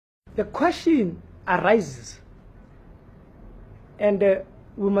the question arises, and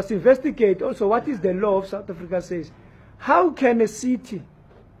we must investigate also what is the law of South Africa says. How can a city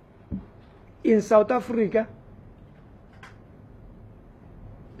in South Africa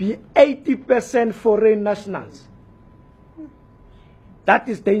be 80% foreign nationals? That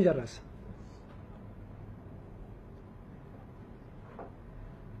is dangerous.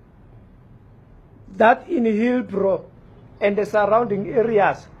 That in Hillbrow and the surrounding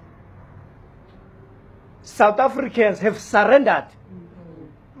areas, South Africans have surrendered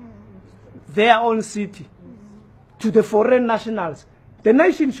their own city to the foreign nationals. The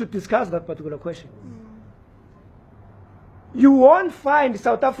nation should discuss that particular question. You won't find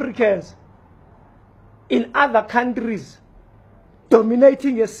South Africans in other countries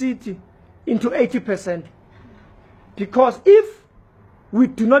dominating a city into 80%. Because if we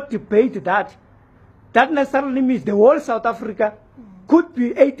do not debate that, that necessarily means the whole South Africa could be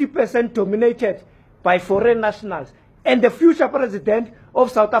 80% dominated by foreign nationals. And the future president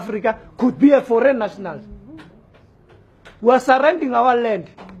of South Africa could be a foreign national. We are surrendering our land.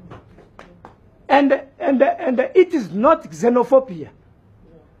 And it is not xenophobia.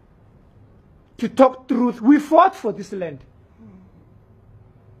 To talk truth, we fought for this land.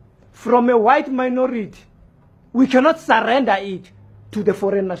 From a white minority, we cannot surrender it to the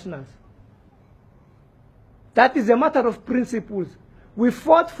foreign nationals. That is a matter of principles. We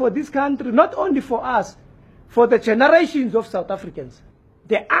fought for this country, not only for us, for the generations of South Africans.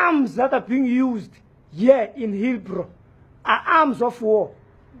 The arms that are being used here in Hillbrow are arms of war,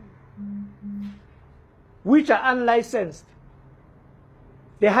 which are unlicensed.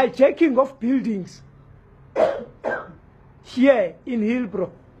 The hijacking of buildings here in Hillbrow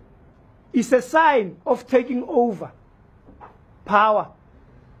is a sign of taking over power.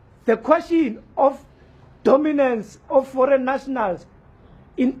 The question of dominance of foreign nationals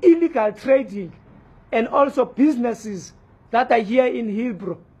in illegal trading and also businesses that are here in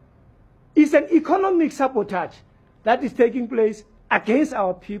Hillbrow is an economic sabotage that is taking place against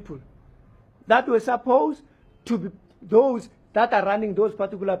our people that were supposed to be those that are running those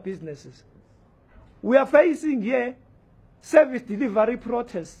particular businesses. We are facing here service delivery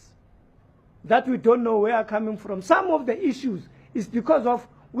protests that we don't know where are coming from. Some of the issues is because of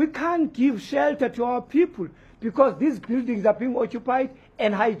we can't give shelter to our people because these buildings are being occupied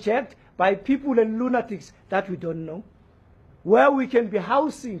and hijacked by people and lunatics that we don't know. Where we can be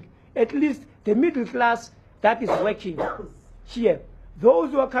housing at least the middle class that is working here.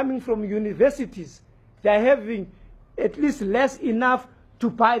 Those who are coming from universities, they are having at least less enough to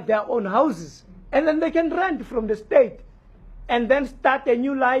buy their own houses. And then they can rent from the state and then start a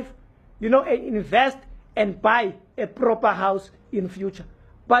new life, you know, and invest and buy a proper house in future.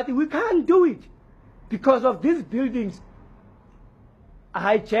 But we can't do it because of these buildings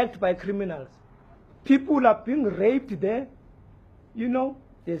are hijacked by criminals. People are being raped there, you know,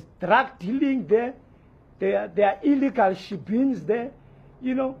 there's drug dealing there, there are illegal ship-ins there,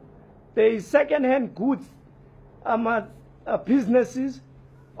 you know, there is second-hand goods businesses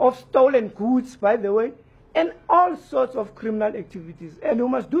of stolen goods, by the way, and all sorts of criminal activities. And we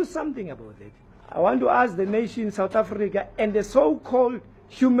must do something about it. I want to ask the nation, South Africa, and the so-called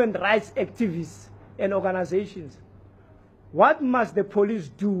human rights activists and organizations, what must the police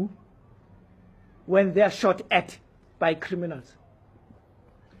do when they are shot at by criminals?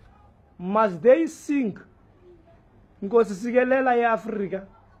 Must they sink Nkosi Sikelela ya Africa,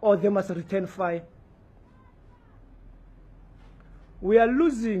 or they must return fire? We are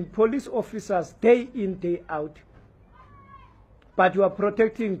losing police officers day in, day out, but we are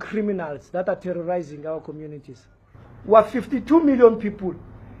protecting criminals that are terrorizing our communities. We are 52 million people.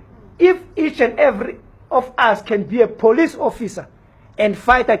 If each and every of us can be a police officer and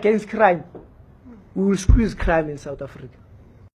fight against crime, we will squeeze crime in South Africa.